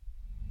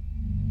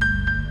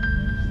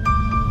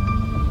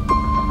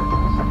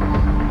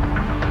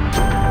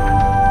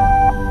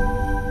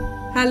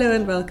Hello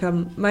and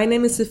welcome. My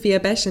name is Sophia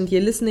Besch and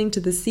you're listening to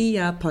the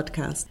CER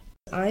podcast.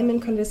 I'm in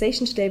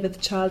conversation today with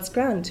Charles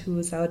Grant, who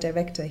is our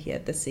director here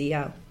at the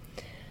CER.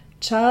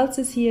 Charles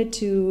is here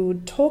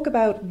to talk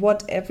about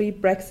what every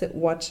Brexit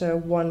watcher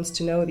wants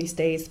to know these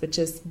days, which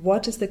is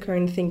what is the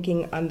current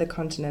thinking on the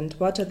continent?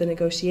 What are the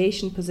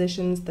negotiation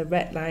positions, the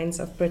red lines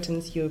of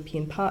Britain's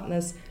European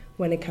partners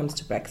when it comes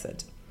to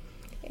Brexit?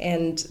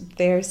 And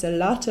there's a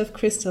lot of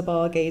crystal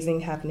ball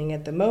gazing happening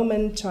at the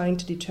moment, trying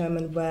to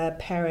determine where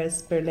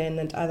Paris, Berlin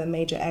and other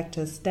major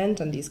actors stand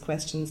on these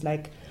questions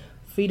like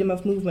freedom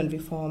of movement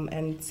reform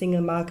and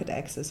single market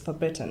access for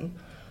Britain.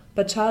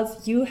 But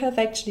Charles, you have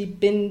actually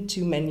been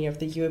to many of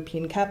the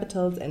European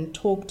capitals and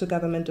talked to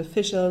government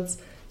officials,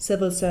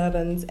 civil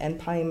servants and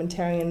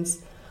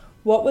parliamentarians.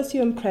 What was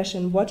your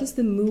impression? What is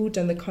the mood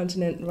on the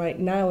continent right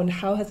now and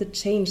how has it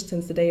changed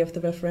since the day of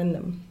the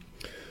referendum?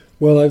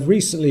 Well, I've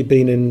recently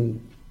been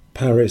in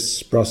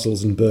Paris,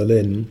 Brussels and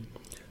Berlin,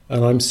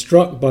 and I'm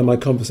struck by my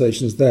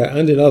conversations there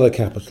and in other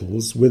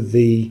capitals with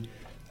the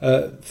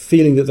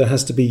feeling that there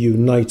has to be a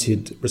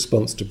united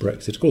response to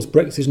Brexit. Of course,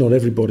 Brexit is not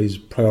everybody's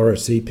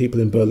priority. People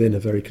in Berlin are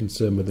very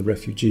concerned with the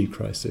refugee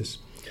crisis.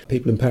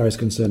 People in Paris are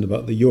concerned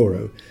about the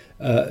euro.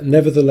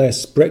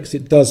 Nevertheless,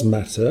 Brexit does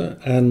matter,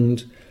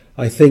 and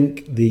I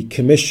think the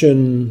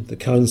Commission, the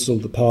Council,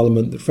 the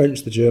Parliament, the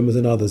French, the Germans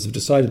and others have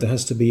decided there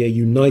has to be a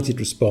united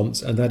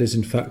response, and that is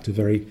in fact a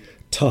very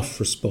tough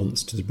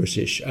response to the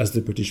British as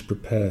the British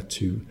prepare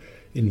to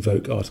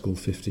invoke Article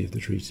 50 of the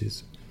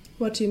treaties.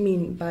 What do you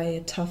mean by a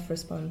tough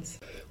response?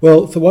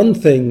 Well, for one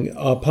thing,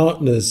 our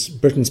partners,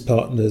 Britain's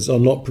partners, are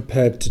not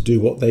prepared to do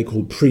what they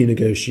call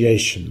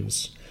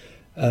pre-negotiations.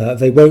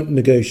 They won't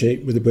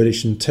negotiate with the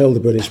British until the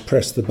British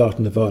press the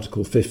button of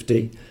Article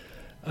 50.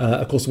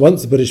 Of course,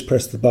 once the British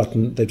press the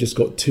button, they've just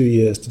got 2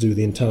 years to do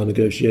the entire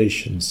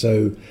negotiation.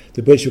 So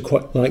the British would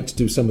quite like to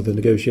do some of the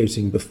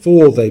negotiating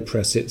before they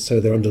press it, so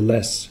they're under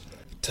less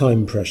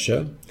time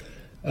pressure.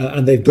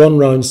 And they've gone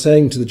round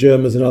saying to the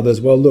Germans and others,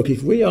 well, look,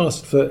 if we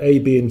ask for A,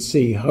 B and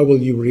C, how will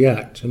you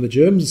react? And the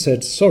Germans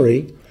said,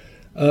 sorry,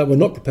 we're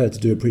not prepared to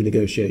do a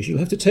pre-negotiation. You'll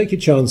have to take your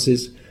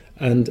chances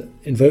and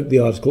invoke the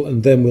article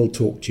and then we'll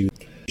talk to you.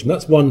 And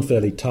that's one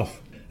fairly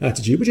tough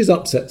attitude, which has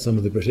upset some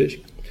of the British.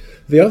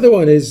 The other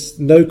one is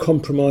no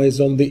compromise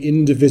on the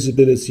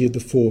indivisibility of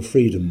the four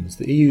freedoms.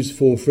 The EU's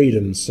four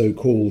freedoms,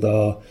 so-called,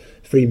 are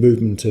free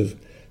movement of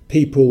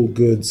people,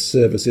 goods,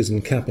 services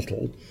and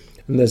capital.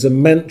 And there's a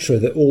mantra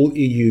that all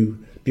EU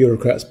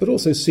bureaucrats, but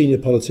also senior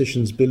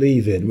politicians,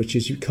 believe in, which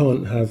is you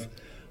can't have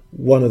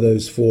one of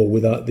those four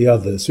without the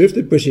other. So if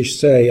the British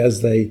say,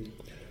 as they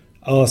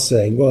are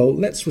saying, well,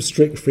 let's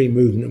restrict free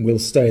movement and we'll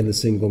stay in the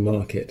single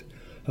market,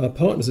 our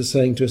partners are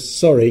saying to us,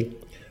 sorry,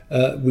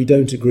 we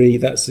don't agree,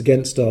 that's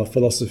against our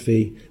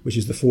philosophy, which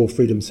is the four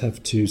freedoms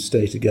have to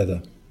stay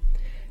together.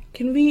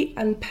 Can we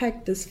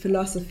unpack this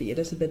philosophy a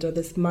little bit, or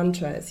this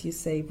mantra, as you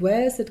say?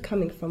 Where is it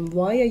coming from?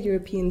 Why are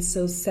Europeans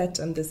so set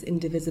on this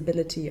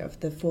indivisibility of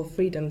the four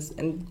freedoms?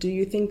 And do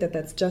you think that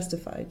that's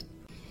justified?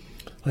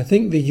 I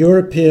think the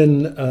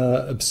European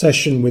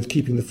obsession with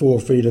keeping the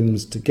four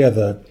freedoms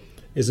together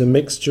is a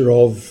mixture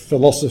of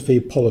philosophy,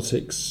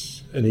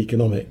 politics and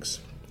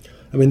economics.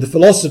 I mean, the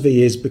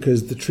philosophy is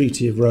because the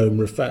Treaty of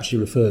Rome actually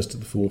refers to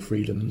the four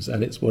freedoms,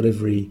 and it's what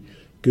every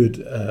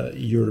good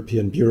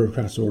European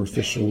bureaucrat or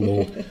official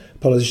or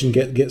politician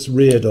gets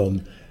reared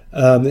on.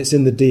 It's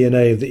in the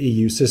DNA of the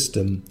EU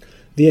system.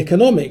 The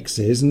economics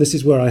is, and this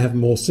is where I have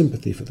more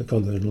sympathy for the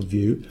continental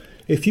view,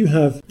 if you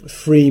have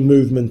free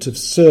movement of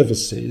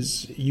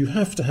services, you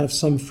have to have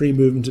some free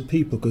movement of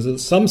people,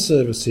 because some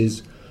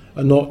services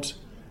are not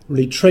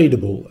really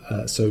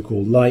tradable,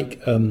 so-called, like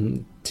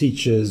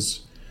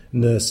teachers,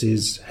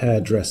 nurses,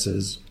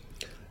 hairdressers.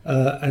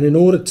 And in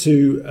order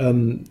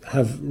to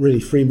have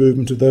really free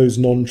movement of those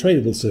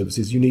non-tradable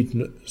services, you need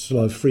to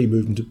have free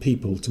movement of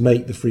people to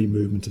make the free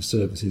movement of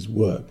services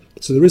work.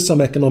 So there is some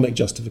economic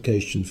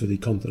justification for the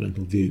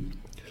continental view.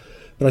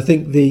 But I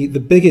think the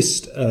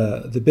biggest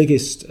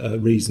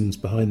reasons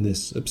behind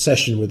this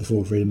obsession with the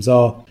four freedoms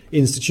are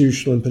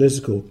institutional and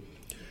political.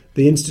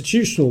 The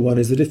institutional one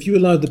is that if you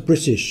allow the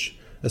British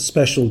a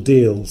special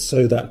deal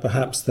so that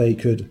perhaps they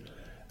could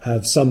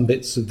have some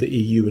bits of the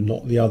EU and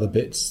not the other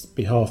bits,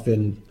 be half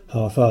in,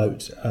 half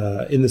out,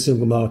 in the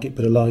single market,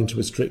 but allowing to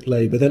restrict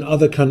labour, then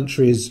other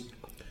countries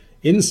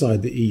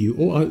inside the EU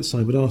or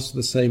outside would ask for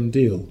the same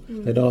deal.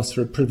 They'd ask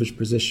for a privileged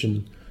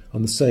position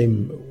on the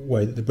same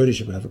way that the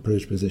British would have a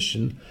privileged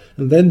position.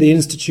 And then the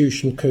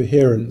institutional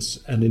coherence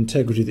and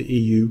integrity of the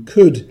EU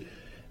could,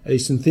 at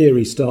least in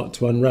theory, start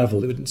to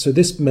unravel. So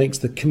this makes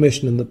the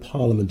Commission and the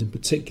Parliament in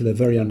particular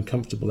very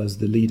uncomfortable as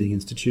the leading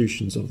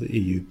institutions of the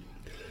EU.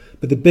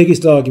 But the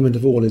biggest argument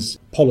of all is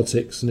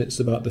politics, and it's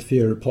about the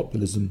fear of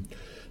populism.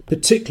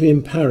 Particularly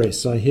in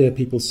Paris, I hear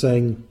people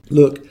saying,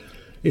 look,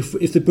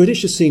 if the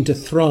British are seen to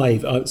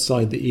thrive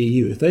outside the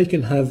EU, if they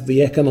can have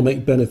the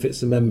economic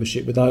benefits of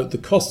membership without the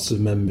costs of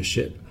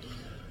membership,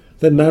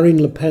 then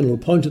Marine Le Pen will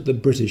point at the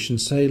British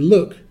and say,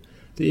 look,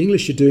 the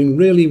English are doing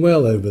really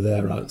well over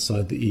there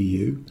outside the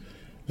EU.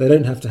 They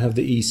don't have to have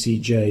the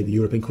ECJ, the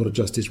European Court of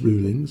Justice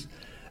rulings.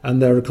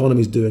 and their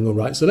economy is doing all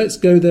right, so let's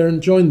go there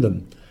and join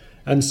them.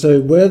 And so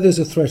where there's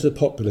a threat of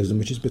populism,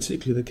 which is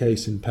particularly the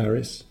case in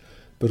Paris,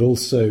 but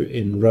also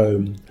in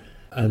Rome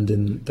and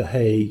in The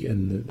Hague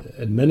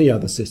and many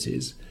other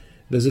cities,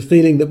 there's a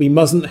feeling that we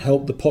mustn't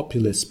help the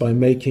populists by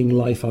making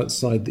life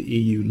outside the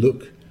EU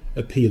look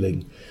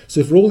appealing.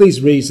 So for all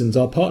these reasons,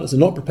 our partners are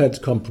not prepared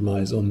to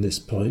compromise on this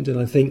point, and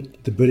I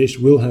think the British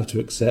will have to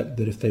accept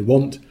that if they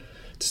want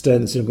to stay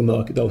in the single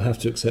market, they'll have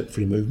to accept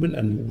free movement,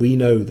 and we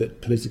know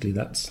that politically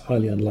that's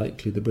highly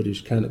unlikely the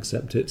British can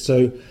accept it.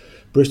 So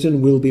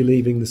Britain will be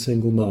leaving the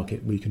single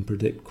market, we can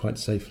predict quite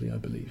safely, I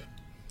believe.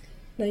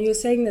 Now, you're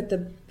saying that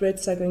the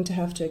Brits are going to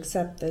have to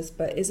accept this,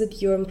 but is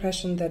it your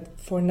impression that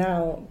for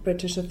now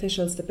British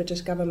officials, the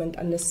British government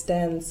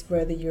understands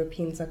where the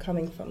Europeans are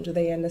coming from? Do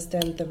they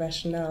understand the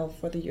rationale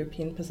for the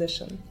European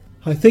position?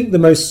 I think the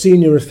most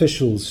senior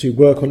officials who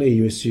work on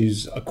EU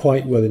issues are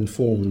quite well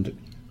informed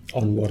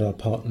on what our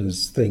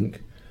partners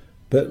think.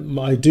 But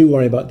I do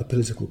worry about the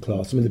political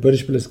class. I mean, the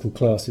British political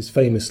class is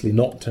famously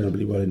not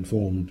terribly well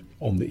informed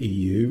on the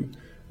EU.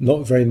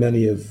 Not very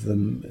many of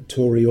them,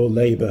 Tory or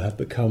Labour, have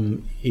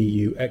become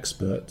EU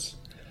experts.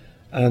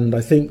 And I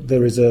think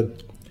there is a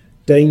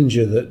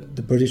danger that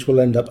the British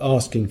will end up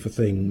asking for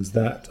things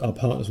that our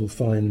partners will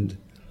find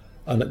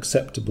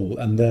unacceptable,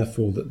 and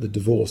therefore that the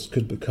divorce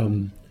could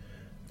become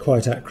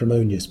quite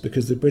acrimonious,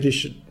 because the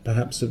British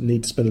perhaps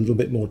need to spend a little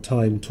bit more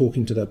time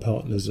talking to their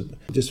partners,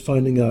 just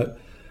finding out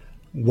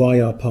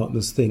why our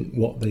partners think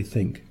what they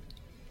think.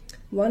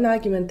 One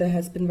argument that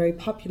has been very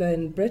popular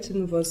in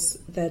Britain was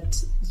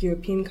that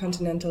European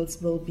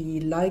continentals will be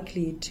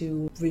likely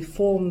to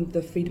reform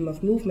the freedom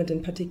of movement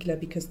in particular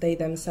because they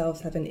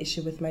themselves have an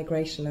issue with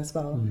migration as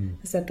well.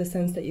 Is that the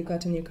sense that you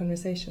got in your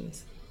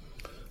conversations?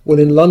 Well,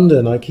 in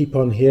London, I keep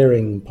on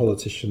hearing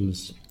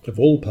politicians of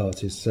all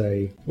parties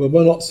say, well,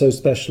 we're not so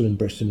special in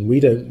Britain. We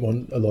don't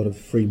want a lot of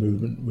free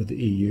movement with the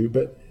EU.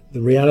 But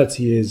the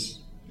reality is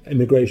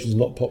immigration is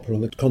not popular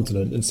on the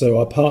continent. And so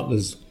our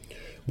partners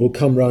will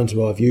come round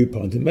to our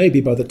viewpoint. And maybe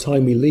by the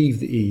time we leave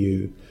the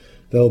EU,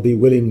 they'll be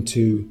willing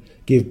to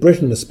give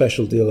Britain a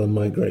special deal on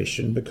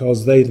migration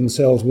because they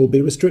themselves will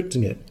be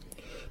restricting it.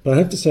 But I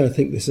have to say, I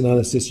think this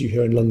analysis you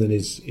hear in London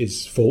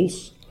is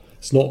false.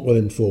 It's not well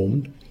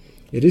informed.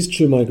 It is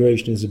true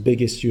migration is a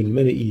big issue in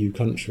many EU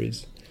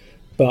countries.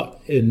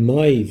 But in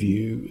my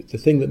view, the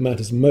thing that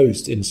matters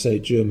most in, say,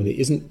 Germany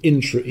isn't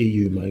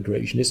intra-EU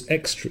migration, it's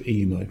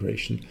extra-EU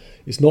migration.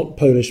 It's not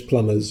Polish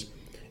plumbers,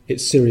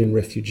 it's Syrian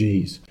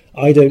refugees.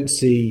 I don't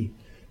see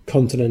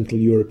continental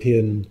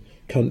European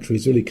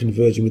countries really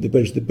converging with the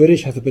British. The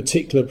British have a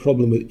particular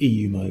problem with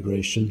EU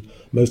migration.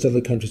 Most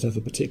other countries have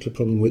a particular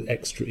problem with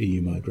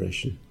extra-EU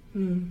migration.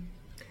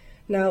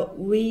 Now,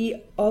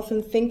 we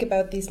often think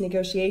about these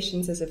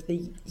negotiations as if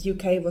the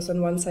UK was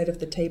on one side of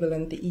the table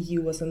and the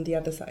EU was on the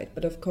other side.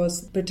 But of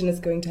course, Britain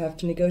is going to have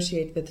to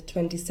negotiate with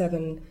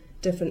 27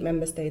 different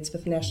member states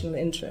with national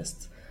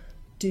interests.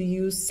 Do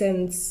you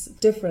sense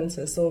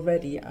differences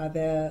already? Are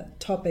there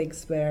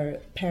topics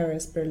where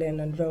Paris, Berlin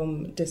and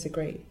Rome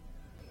disagree?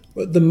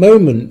 At the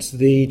moment,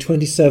 the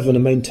 27 are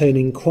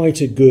maintaining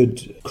quite a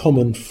good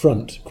common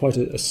front, quite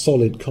a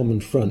solid common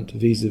front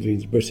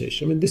vis-à-vis the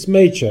British. I mean, this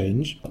may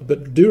change,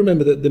 but do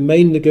remember that the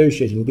main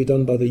negotiating will be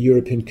done by the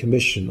European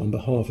Commission on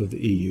behalf of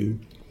the EU,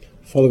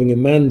 following a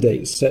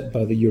mandate set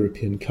by the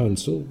European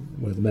Council,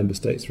 where the member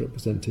states are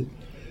represented.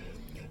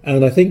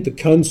 And I think the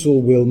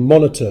Council will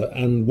monitor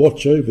and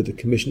watch over the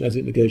Commission as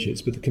it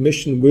negotiates, but the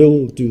Commission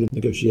will do the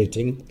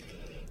negotiating.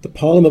 The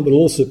Parliament will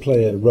also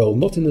play a role,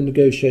 not in the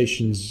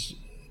negotiations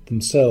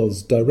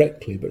themselves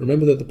directly, but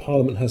remember that the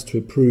Parliament has to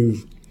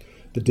approve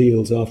the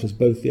deals after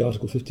both the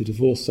Article 50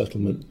 divorce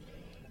settlement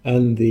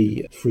and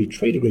the free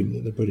trade agreement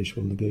that the British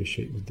will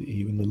negotiate with the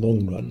EU in the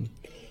long run.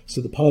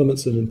 So the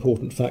Parliament's an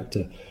important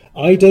factor.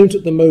 I don't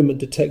at the moment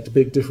detect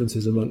big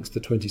differences amongst the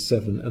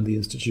 27 and the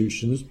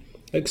institutions,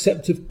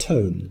 except of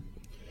tone.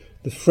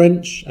 The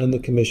French and the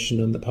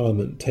Commission and the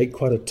Parliament take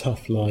quite a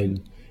tough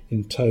line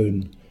in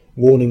tone,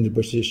 warning the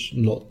British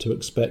not to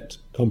expect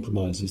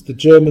compromises. The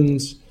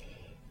Germans,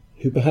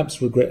 who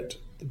perhaps regret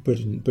the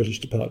British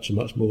departure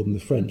much more than the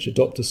French,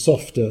 adopt a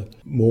softer,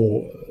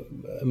 more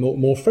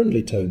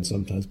friendly tone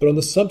sometimes. But on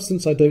the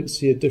substance, I don't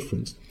see a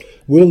difference.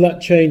 Will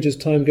that change as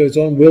time goes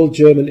on? Will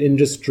German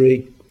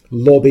industry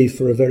lobby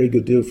for a very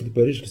good deal for the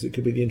British because it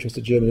could be the interest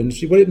of German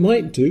industry? Well, it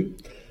might do,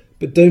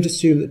 but don't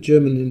assume that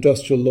German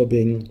industrial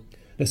lobbying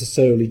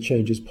necessarily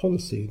changes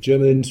policy.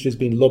 German industry has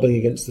been lobbying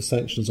against the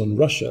sanctions on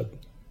Russia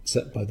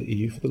set by the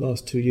EU for the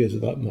last 2 years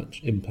without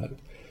much impact.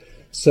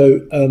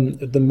 So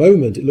at the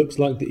moment, it looks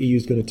like the EU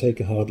is going to take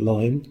a hard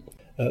line.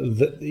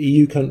 The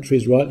EU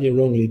countries, rightly or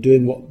wrongly,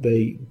 doing what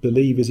they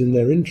believe is in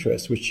their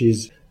interest, which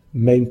is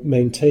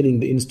maintaining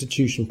the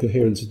institutional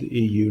coherence of the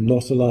EU,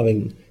 not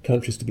allowing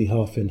countries to be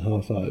half in,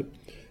 half out,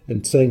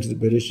 and saying to the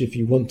British, if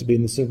you want to be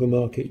in the single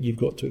market, you've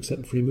got to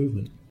accept free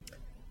movement.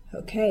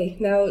 Okay,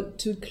 now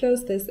to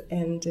close this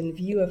and in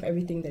view of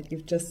everything that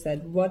you've just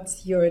said,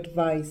 what's your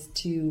advice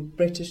to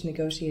British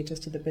negotiators,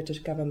 to the British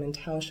government?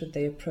 How should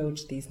they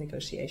approach these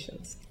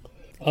negotiations?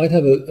 I'd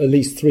have at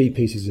least three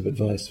pieces of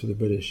advice for the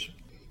British.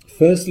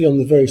 Firstly, on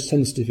the very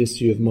sensitive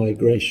issue of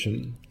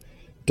migration,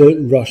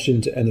 don't rush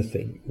into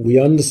anything. We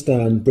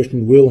understand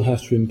Britain will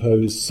have to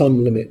impose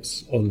some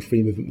limits on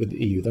free movement with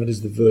the EU. That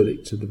is the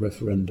verdict of the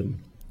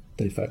referendum,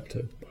 de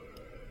facto.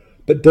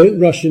 But don't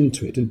rush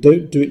into it and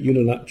don't do it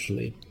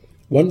unilaterally.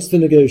 Once the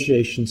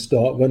negotiations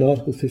start, when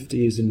Article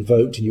 50 is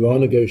invoked and you are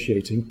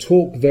negotiating,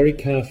 talk very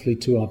carefully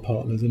to our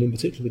partners, and in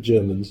particular the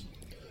Germans,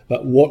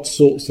 about what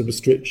sorts of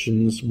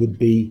restrictions would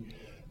be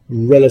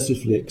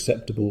relatively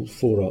acceptable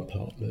for our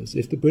partners.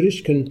 If the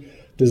British can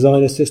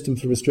design a system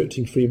for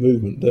restricting free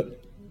movement that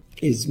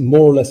is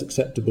more or less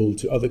acceptable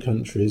to other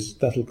countries,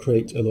 that'll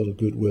create a lot of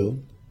goodwill.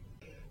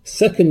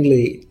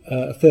 Secondly,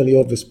 a fairly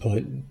obvious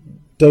point,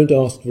 don't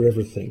ask for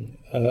everything.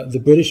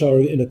 The British are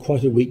in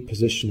quite a weak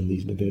position in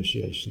these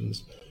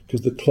negotiations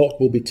because the clock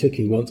will be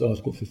ticking once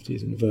Article 50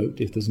 is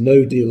invoked. If there's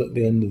no deal at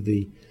the end of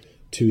the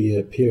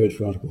 2-year period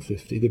for Article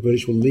 50, the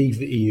British will leave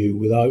the EU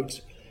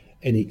without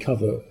any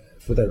cover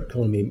for their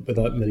economy,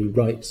 without many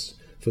rights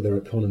for their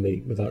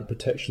economy, without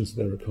protections for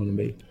their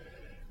economy,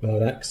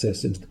 without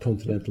access into the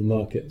continental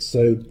market.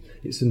 So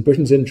it's in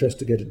Britain's interest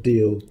to get a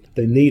deal.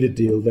 They need a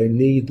deal. They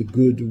need the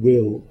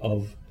goodwill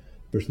of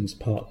Britain's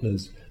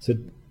partners. So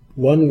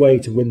one way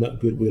to win that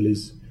goodwill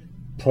is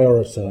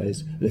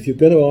prioritise. And if you're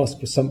going to ask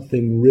for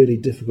something really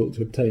difficult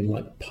to obtain,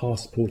 like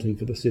passporting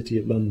for the City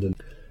of London,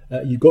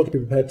 you've got to be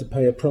prepared to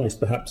pay a price,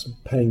 perhaps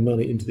paying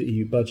money into the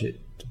EU budget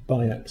to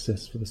buy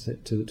access for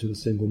to the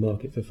single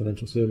market for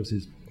financial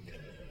services.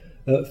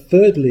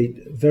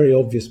 Thirdly, very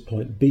obvious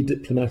point, be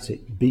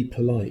diplomatic, be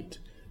polite.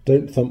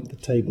 Don't thump the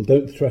table,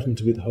 don't threaten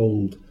to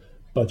withhold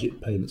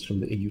budget payments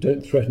from the EU,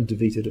 don't threaten to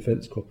veto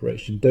defence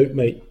cooperation, don't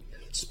make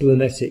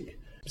splenetic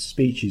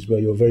speeches where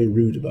you're very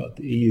rude about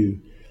the EU.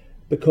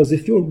 Because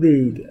if you're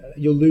rude,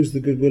 you'll lose the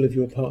goodwill of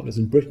your partners,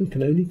 and Britain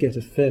can only get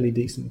a fairly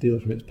decent deal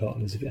from its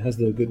partners if it has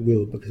their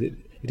goodwill, because it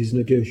is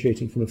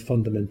negotiating from a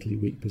fundamentally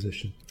weak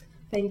position.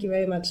 Thank you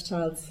very much,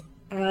 Charles.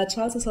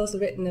 Charles has also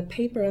written a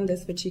paper on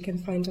this, which you can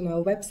find on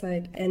our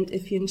website. And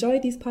if you enjoy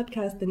these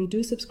podcasts, then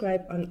do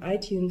subscribe on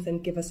iTunes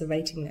and give us a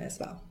rating there as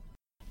well.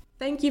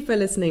 Thank you for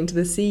listening to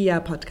the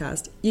CER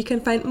podcast. You can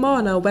find more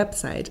on our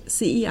website,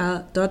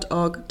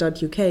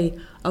 cer.org.uk,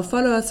 or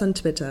follow us on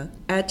Twitter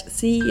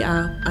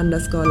 @CER_London.